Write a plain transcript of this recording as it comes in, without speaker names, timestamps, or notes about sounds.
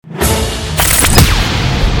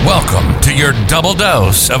to your double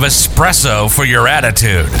dose of espresso for your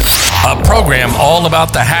attitude. A program all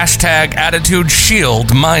about the hashtag Attitude Shield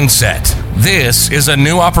mindset. This is a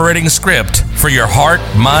new operating script for your heart,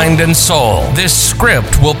 mind, and soul. This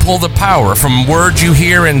script will pull the power from words you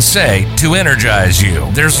hear and say to energize you.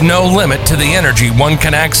 There's no limit to the energy one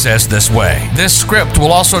can access this way. This script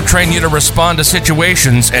will also train you to respond to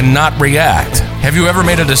situations and not react. Have you ever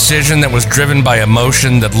made a decision that was driven by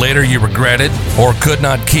emotion that later you regretted or could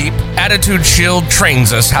not keep? Attitude Shield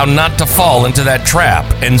trains us how not to fall into that trap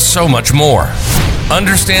and so much more.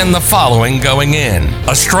 Understand the following going in.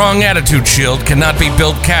 A strong attitude shield cannot be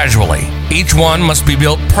built casually. Each one must be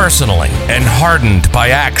built personally and hardened by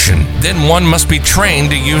action. Then one must be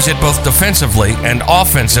trained to use it both defensively and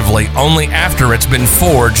offensively only after it's been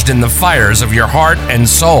forged in the fires of your heart and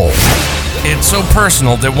soul. It's so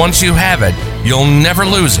personal that once you have it, you'll never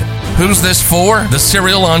lose it. Who's this for? The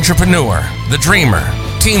serial entrepreneur, the dreamer,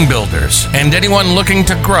 team builders, and anyone looking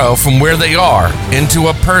to grow from where they are into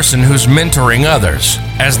a person who's mentoring others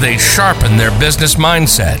as they sharpen their business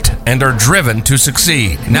mindset and are driven to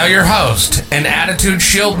succeed. Now your host and Attitude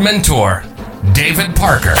Shield mentor, David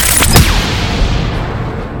Parker.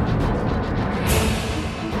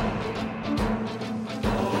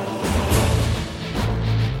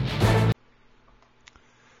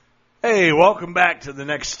 Hey, welcome back to the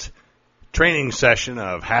next training session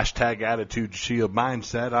of hashtag Attitude Shield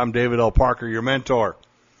Mindset. I'm David L. Parker, your mentor.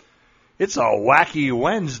 It's a wacky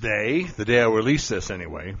Wednesday, the day I release this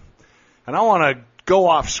anyway, and I want to go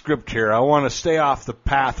off script here. I want to stay off the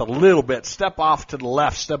path a little bit, step off to the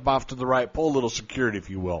left, step off to the right, pull a little security, if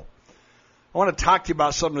you will. I want to talk to you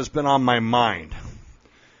about something that's been on my mind.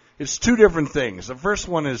 It's two different things. The first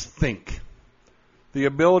one is think. The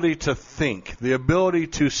ability to think, the ability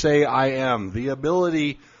to say I am, the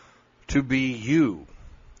ability to be you.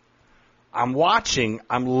 I'm watching,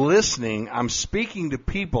 I'm listening, I'm speaking to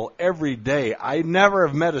people every day. I never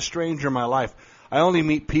have met a stranger in my life. I only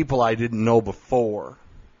meet people I didn't know before.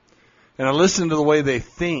 And I listen to the way they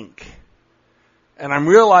think. And I'm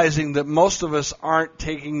realizing that most of us aren't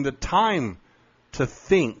taking the time to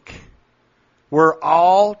think. We're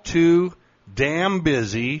all too damn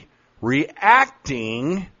busy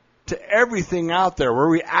reacting to everything out there. We're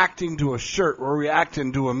reacting to a shirt. We're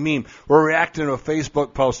reacting to a meme. We're reacting to a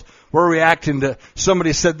Facebook post. We're reacting to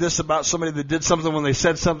somebody said this about somebody that did something when they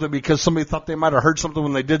said something because somebody thought they might have heard something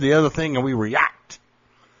when they did the other thing, and we react.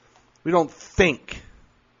 We don't think.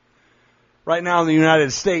 Right now in the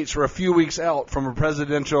United States, we're a few weeks out from a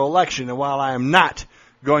presidential election, and while I am not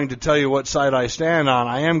going to tell you what side I stand on,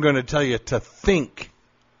 I am going to tell you to think.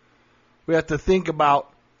 We have to think about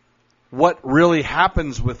what really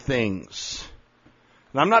happens with things.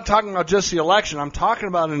 And I'm not talking about just the election. I'm talking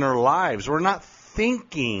about in our lives. We're not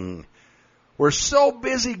thinking. We're so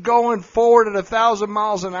busy going forward at 1,000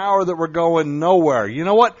 miles an hour that we're going nowhere. You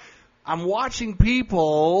know what? I'm watching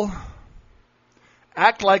people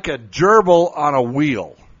act like a gerbil on a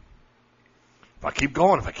wheel. If I keep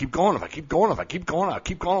going, if I keep going, if I keep going, if I keep going, I'll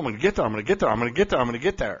keep going, I'm going to get there, I'm going to get there, I'm going to get there, I'm going to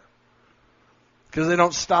get there. Because they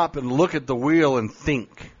don't stop and look at the wheel and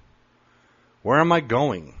think. Where am I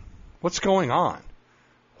going? What's going on?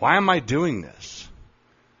 Why am I doing this?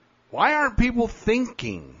 Why aren't people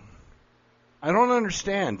thinking? I don't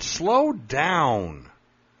understand. Slow down.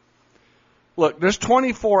 Look, there's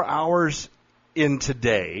 24 hours in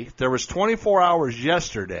today. There was 24 hours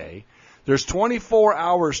yesterday. There's 24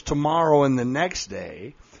 hours tomorrow and the next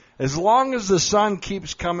day. As long as the sun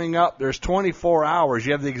keeps coming up, there's 24 hours.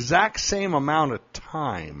 You have the exact same amount of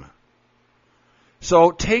time.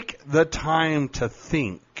 So take the time to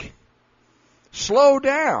think. Slow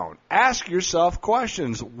down. Ask yourself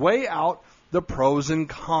questions. Weigh out the pros and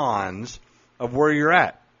cons of where you're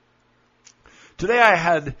at. Today I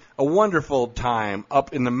had a wonderful time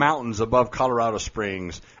up in the mountains above Colorado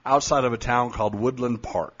Springs, outside of a town called Woodland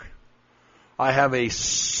Park. I have a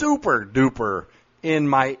super duper in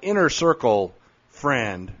my inner circle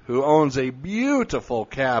friend who owns a beautiful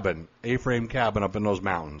cabin, A-frame cabin up in those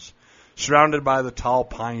mountains, surrounded by the tall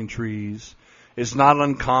pine trees. It's not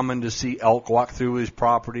uncommon to see elk walk through his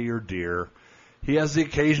property or deer. He has the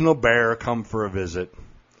occasional bear come for a visit.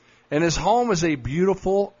 And his home is a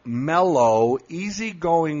beautiful, mellow,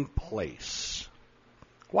 easygoing place.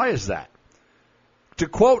 Why is that? To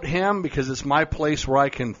quote him, because it's my place where I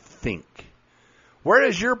can think. Where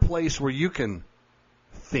is your place where you can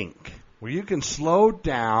think? Where you can slow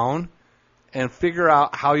down and figure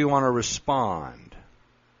out how you want to respond?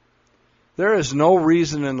 There is no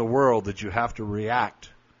reason in the world that you have to react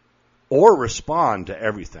or respond to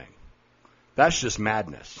everything. That's just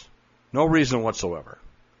madness. No reason whatsoever.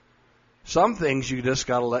 Some things you just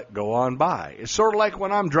got to let go on by. It's sort of like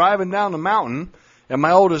when I'm driving down the mountain and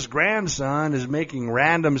my oldest grandson is making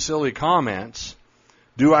random silly comments.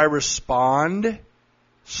 Do I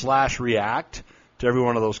respond/react to every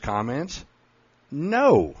one of those comments?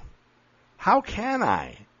 No. How can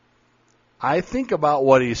I? I think about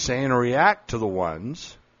what he's saying and react to the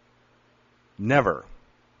ones. Never.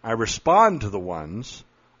 I respond to the ones.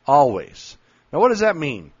 Always. Now what does that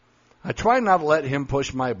mean? I try not to let him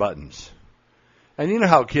push my buttons. And you know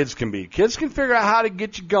how kids can be. Kids can figure out how to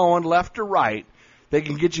get you going left or right. They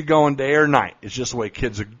can get you going day or night. It's just the way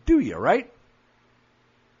kids do you, right?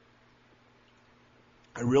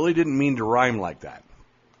 I really didn't mean to rhyme like that.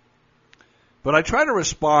 But I try to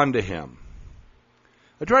respond to him.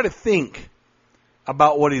 I try to think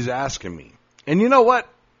about what he's asking me. And you know what?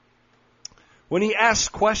 When he asks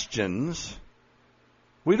questions,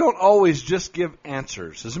 we don't always just give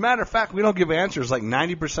answers. As a matter of fact, we don't give answers like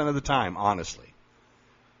 90% of the time, honestly.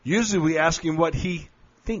 Usually we ask him what he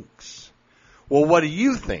thinks. Well, what do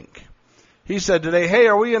you think? He said today, hey,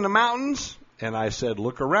 are we in the mountains? And I said,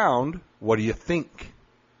 look around. What do you think?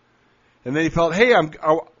 And then he felt, hey,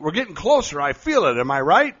 we're getting closer. I feel it. Am I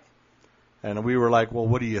right? And we were like, well,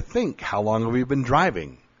 what do you think? How long have we been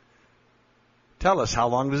driving? Tell us, how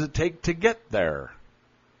long does it take to get there?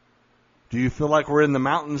 Do you feel like we're in the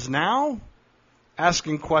mountains now?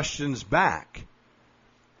 Asking questions back.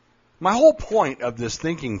 My whole point of this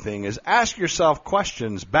thinking thing is ask yourself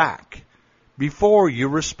questions back before you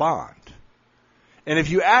respond. And if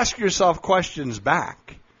you ask yourself questions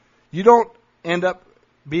back, you don't end up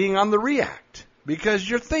being on the react because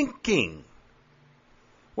you're thinking.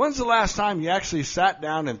 When's the last time you actually sat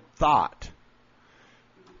down and thought?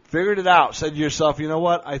 Figured it out, said to yourself, you know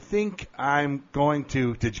what, I think I'm going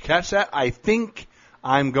to, did you catch that? I think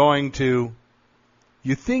I'm going to,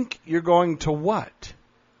 you think you're going to what?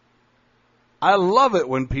 I love it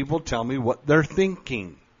when people tell me what they're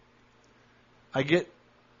thinking. I get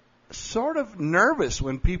sort of nervous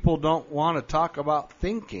when people don't want to talk about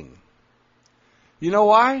thinking. You know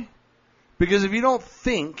why? Because if you don't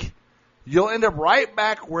think, you'll end up right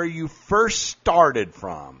back where you first started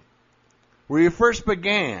from. Where you first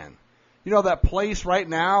began. You know that place right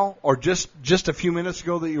now, or just a few minutes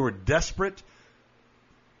ago that you were desperate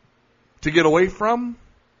to get away from?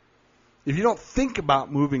 If you don't think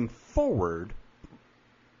about moving forward,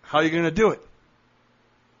 how are you going to do it?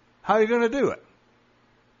 How are you going to do it?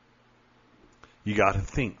 You got to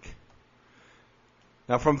think.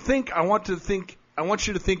 Now from think, I want you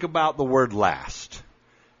to think about the word last.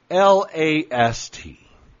 L-A-S-T.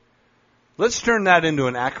 Let's turn that into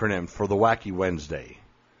an acronym for the Wacky Wednesday.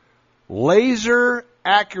 Laser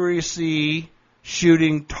accuracy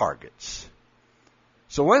shooting targets.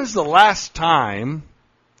 So when's the last time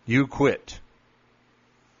you quit?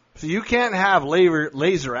 So you can't have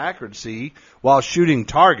laser accuracy while shooting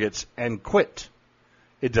targets and quit.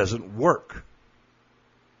 It doesn't work.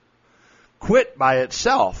 Quit by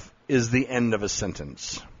itself is the end of a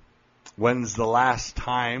sentence. When's the last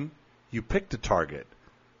time you picked a target?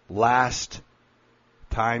 Last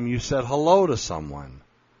time you said hello to someone.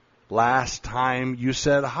 Last time you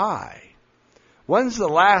said hi. When's the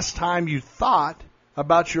last time you thought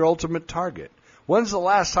about your ultimate target? When's the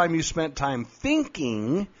last time you spent time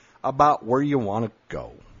thinking about where you want to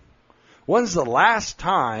go? When's the last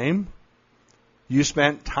time you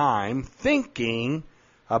spent time thinking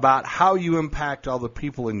about how you impact all the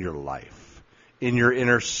people in your life, in your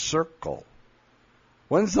inner circle?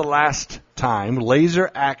 When's the last time,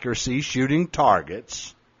 laser accuracy shooting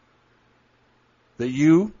targets, that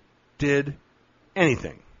you did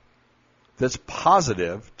anything that's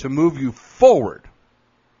positive to move you forward?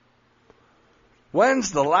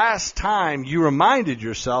 When's the last time you reminded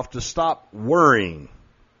yourself to stop worrying?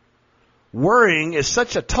 Worrying is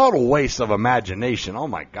such a total waste of imagination. Oh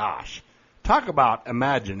my gosh. Talk about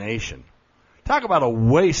imagination. Talk about a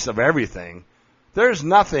waste of everything. There's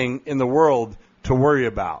nothing in the world to worry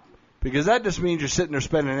about. Because that just means you're sitting there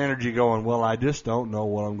spending energy going, well, I just don't know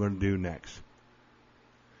what I'm going to do next.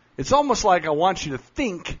 It's almost like I want you to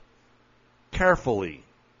think carefully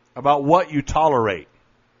about what you tolerate.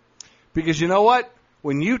 Because you know what?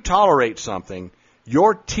 When you tolerate something,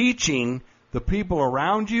 you're teaching the people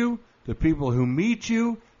around you, the people who meet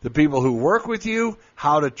you, the people who work with you,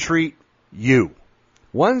 how to treat you.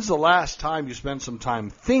 When's the last time you spent some time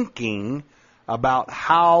thinking about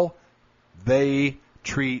how they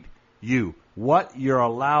treat you? What you're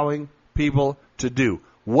allowing people to do.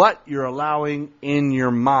 What you're allowing in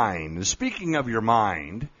your mind. And speaking of your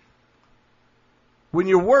mind, when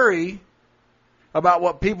you worry about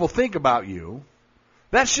what people think about you,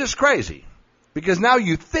 that's just crazy. Because now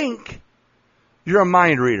you think You're a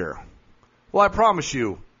mind reader. Well, I promise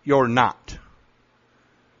you, you're not.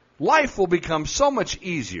 Life will become so much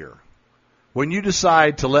easier when you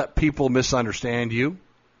decide to let people misunderstand you.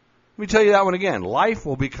 Let me tell you that one again. Life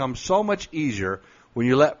will become so much easier when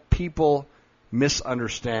you let people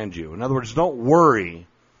misunderstand you. In other words, don't worry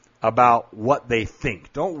about what they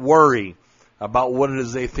think. Don't worry about what it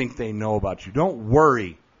is they think they know about you. Don't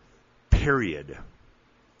worry, period.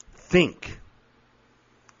 Think.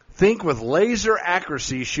 Think with laser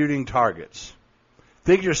accuracy shooting targets.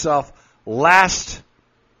 Think to yourself, last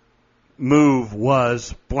move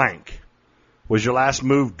was blank. Was your last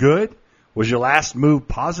move good? Was your last move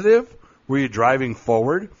positive? Were you driving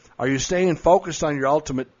forward? Are you staying focused on your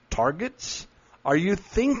ultimate targets? Are you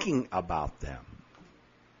thinking about them?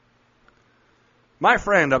 My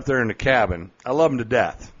friend up there in the cabin, I love him to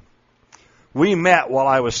death. We met while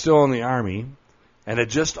I was still in the Army and had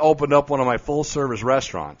just opened up one of my full-service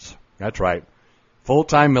restaurants. That's right.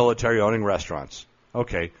 Full-time military-owning restaurants.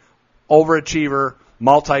 Okay. Overachiever,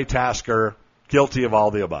 multitasker, guilty of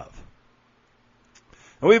all the above.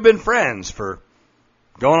 And we've been friends for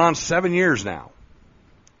going on 7 years now.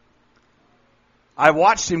 I've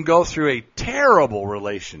watched him go through a terrible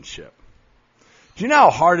relationship. Do you know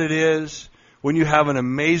how hard it is when you have an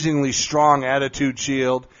amazingly strong attitude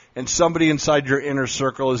shield and somebody inside your inner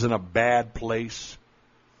circle is in a bad place?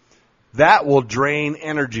 That will drain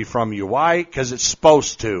energy from you. Why? Because it's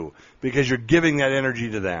supposed to. Because you're giving that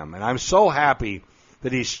energy to them. And I'm so happy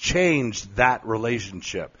that he's changed that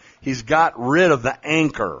relationship. He's got rid of the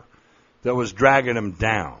anchor that was dragging him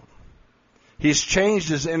down. He's changed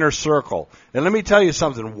his inner circle. And let me tell you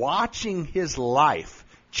something. Watching his life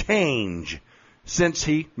change since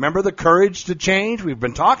remember the courage to change? We've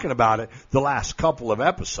been talking about it the last couple of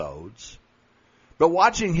episodes. But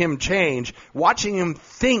watching him change, watching him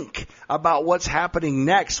think about what's happening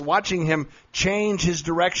next, watching him change his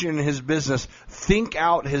direction in his business, think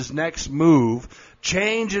out his next move,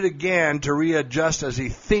 change it again to readjust as he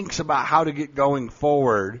thinks about how to get going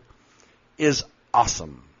forward is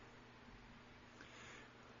awesome.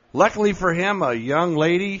 Luckily for him, a young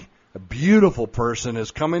lady, a beautiful person,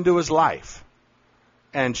 has come into his life.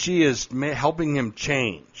 And she is helping him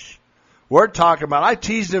change. We're talking about, I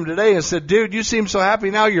teased him today and said, dude, you seem so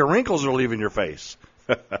happy now your wrinkles are leaving your face.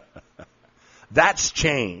 That's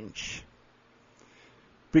change.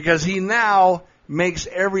 Because he now makes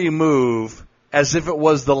every move as if it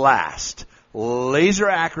was the last. Laser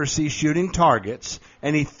accuracy shooting targets,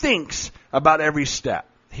 and he thinks about every step.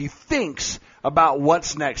 He thinks about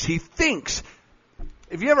what's next. He thinks,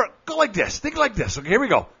 if you ever go like this, think like this. Okay, here we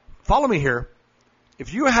go. Follow me here.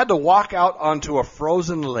 If you had to walk out onto a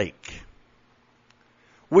frozen lake,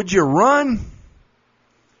 would you run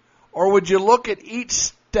or would you look at each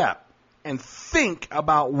step and think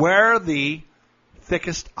about where the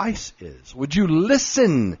thickest ice is? Would you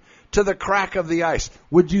listen to the crack of the ice?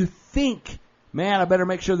 Would you think, man, I better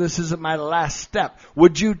make sure this isn't my last step?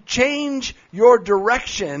 Would you change your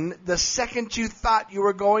direction the second you thought you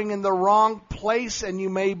were going in the wrong place and you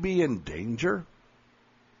may be in danger?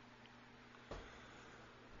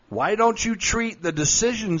 Why don't you treat the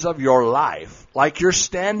decisions of your life like you're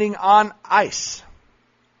standing on ice?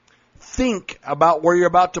 Think about where you're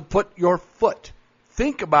about to put your foot.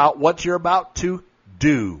 Think about what you're about to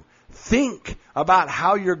do. Think about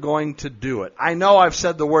how you're going to do it. I know I've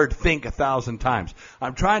said the word think 1,000 times.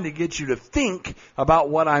 I'm trying to get you to think about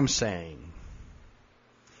what I'm saying.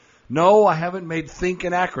 No, I haven't made think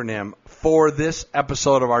an acronym for this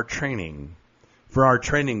episode of our training, for our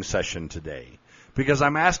training session today. Because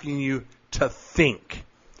I'm asking you to think.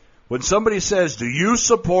 When somebody says, do you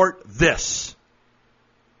support this?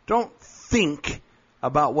 Don't think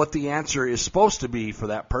about what the answer is supposed to be for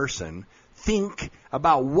that person. Think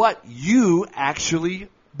about what you actually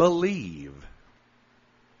believe.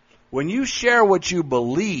 When you share what you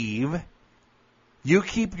believe, you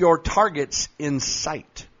keep your targets in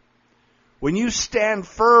sight. When you stand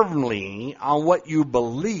firmly on what you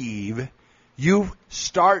believe, you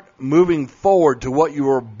start moving forward to what you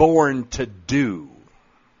were born to do.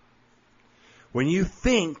 When you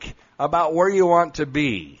think about where you want to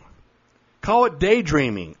be, call it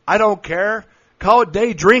daydreaming. I don't care. Call it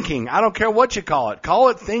day drinking. I don't care what you call it. Call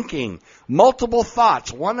it thinking. Multiple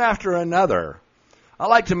thoughts, one after another. I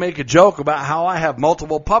like to make a joke about how I have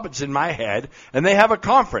multiple puppets in my head, and they have a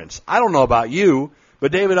conference. I don't know about you,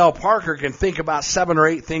 but David L. Parker can think about 7 or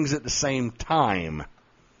 8 things at the same time.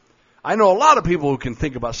 I know a lot of people who can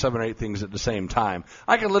think about 7 or 8 things at the same time.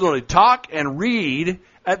 I can literally talk and read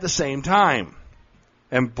at the same time.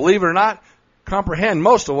 And believe it or not, comprehend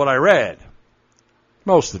most of what I read.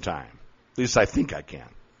 Most of the time. At least I think I can.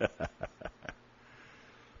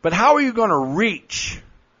 But how are you going to reach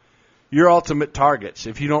your ultimate targets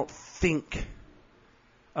if you don't think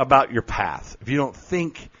about your path, if you don't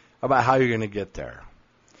think about how you're going to get there?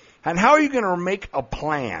 And how are you going to make a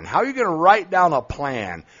plan? How are you going to write down a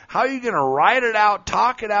plan? How are you going to write it out,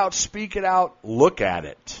 talk it out, speak it out, look at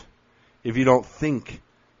it if you don't think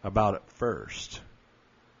about it first?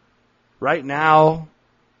 Right now,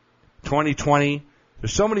 2020,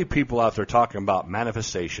 there's so many people out there talking about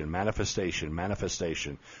manifestation.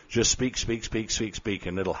 Just speak,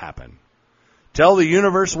 and it'll happen. Tell the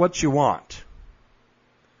universe what you want,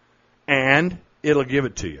 and it'll give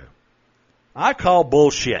it to you. I call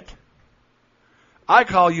bullshit. I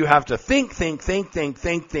call you have to think,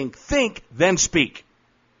 then speak.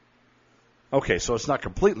 Okay, so it's not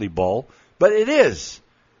completely bull, but it is.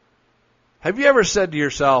 Have you ever said to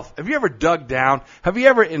yourself, have you ever dug down? Have you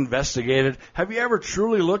ever investigated? Have you ever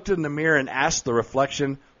truly looked in the mirror and asked the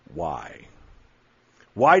reflection, why?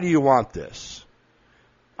 Why do you want this?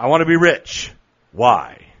 I want to be rich.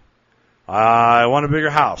 Why? I want a bigger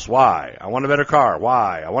house. Why? I want a better car.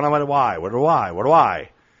 Why? I want a why? What do I?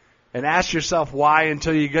 And ask yourself why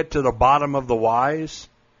until you get to the bottom of the whys.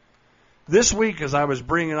 This week, as I was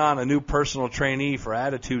bringing on a new personal trainee for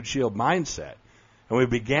Attitude Shield Mindset, and we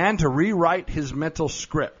began to rewrite his mental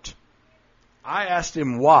script, I asked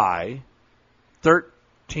him why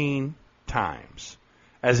 13 times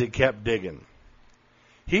as he kept digging.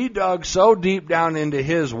 He dug so deep down into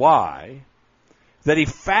his why that he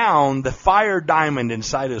found the fire diamond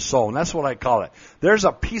inside his soul. And that's what I call it. There's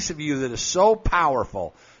a piece of you that is so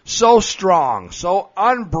powerful, so strong, so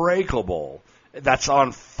unbreakable, that's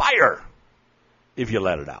on fire if you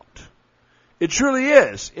let it out. It truly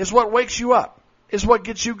is. It's what wakes you up. It's what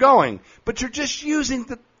gets you going. But you're just using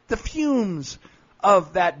the fumes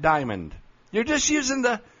of that diamond. You're just using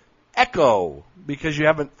the echo because you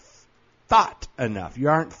haven't thought enough. You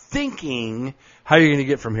aren't thinking how you're going to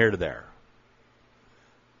get from here to there.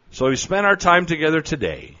 So we spent our time together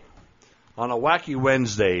today on a wacky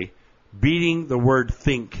Wednesday beating the word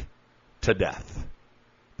think to death.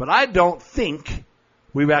 But I don't think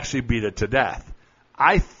we've actually beat it to death.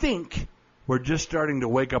 I think we're just starting to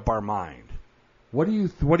wake up our mind. What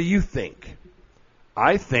do you think?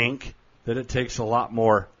 I think that it takes a lot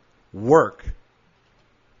more work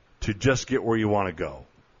to just get where you want to go.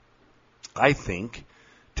 I think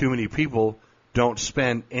too many people don't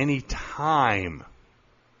spend any time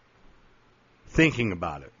thinking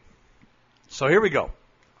about it. So here we go.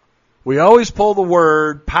 We always pull the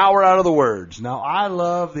word power out of the words. Now, I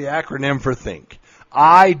love the acronym for think.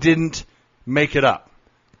 I didn't make it up.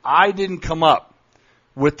 I didn't come up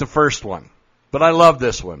with the first one. But I love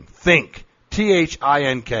this one. Think.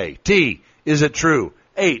 T-H-I-N-K. T, is it true?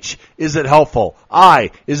 H, is it helpful?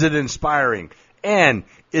 I, is it inspiring? N,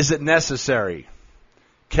 is it necessary?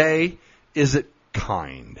 K, is it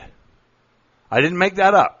kind? I didn't make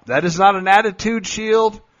that up. That is not an Attitude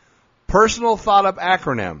Shield personal thought up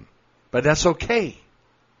acronym. But that's okay.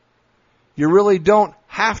 You really don't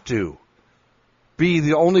have to be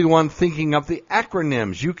the only one thinking of the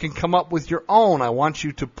acronyms. You can come up with your own. I want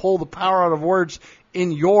you to pull the power out of words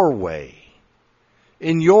in your way,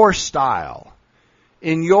 in your style,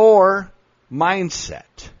 in your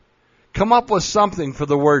mindset. Come up with something for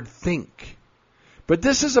the word think. But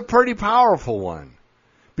this is a pretty powerful one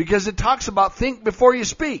because it talks about think before you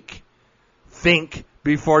speak. Think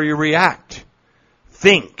before you react.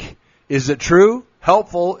 Think. Is it true,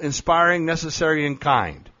 helpful, inspiring, necessary, and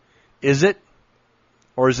kind? Is it?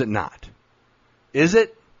 Or is it not? Is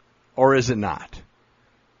it or is it not?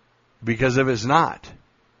 Because if it's not,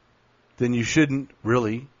 then you shouldn't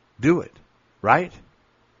really do it, right?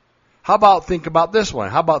 How about think about this one?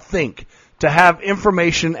 How about think? To have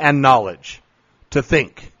information and knowledge. To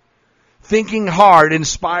think. Thinking hard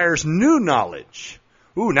inspires new knowledge.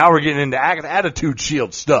 Ooh, now we're getting into Attitude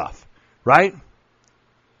Shield stuff, right?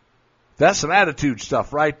 That's some attitude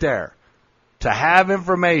stuff right there. To have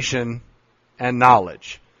information and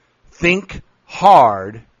knowledge. Think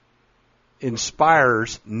hard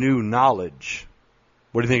inspires new knowledge.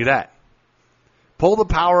 What do you think of that? Pull the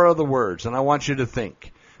power of the words, and I want you to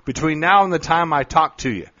think. Between now and the time I talk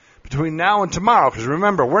to you, between now and tomorrow, because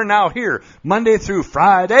remember, we're now here Monday through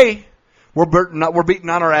Friday. We're beating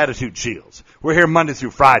on our Attitude Shields. We're here Monday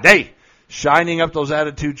through Friday, shining up those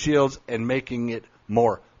Attitude Shields and making it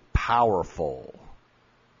more powerful.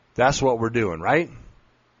 That's what we're doing, right?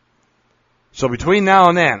 So between now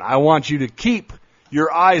and then, I want you to keep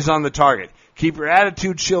your eyes on the target. Keep your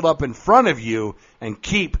Attitude Shield up in front of you and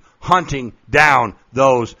keep hunting down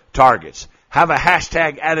those targets. Have a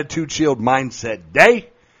hashtag Attitude Shield Mindset Day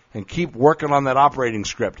and keep working on that operating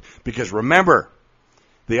script. Because remember,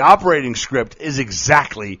 The operating script is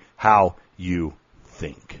exactly how you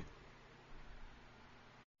think.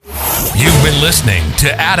 You've been listening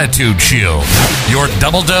to Attitude Shield, your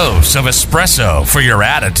double dose of espresso for your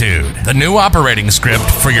attitude. The new operating script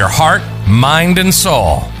for your heart, mind, and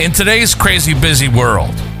soul. In today's crazy busy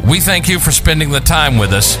world, we thank you for spending the time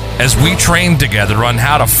with us as we train together on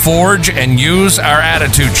how to forge and use our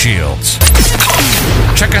attitude shields.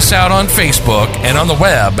 Check us out on Facebook and on the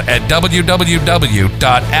web at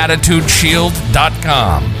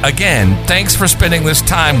www.attitudeshield.com. Again, thanks for spending this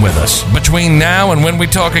time with us. Between now and when we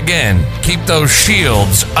talk again, keep those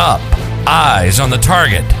shields up, eyes on the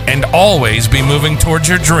target, and always be moving towards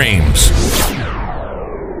your dreams.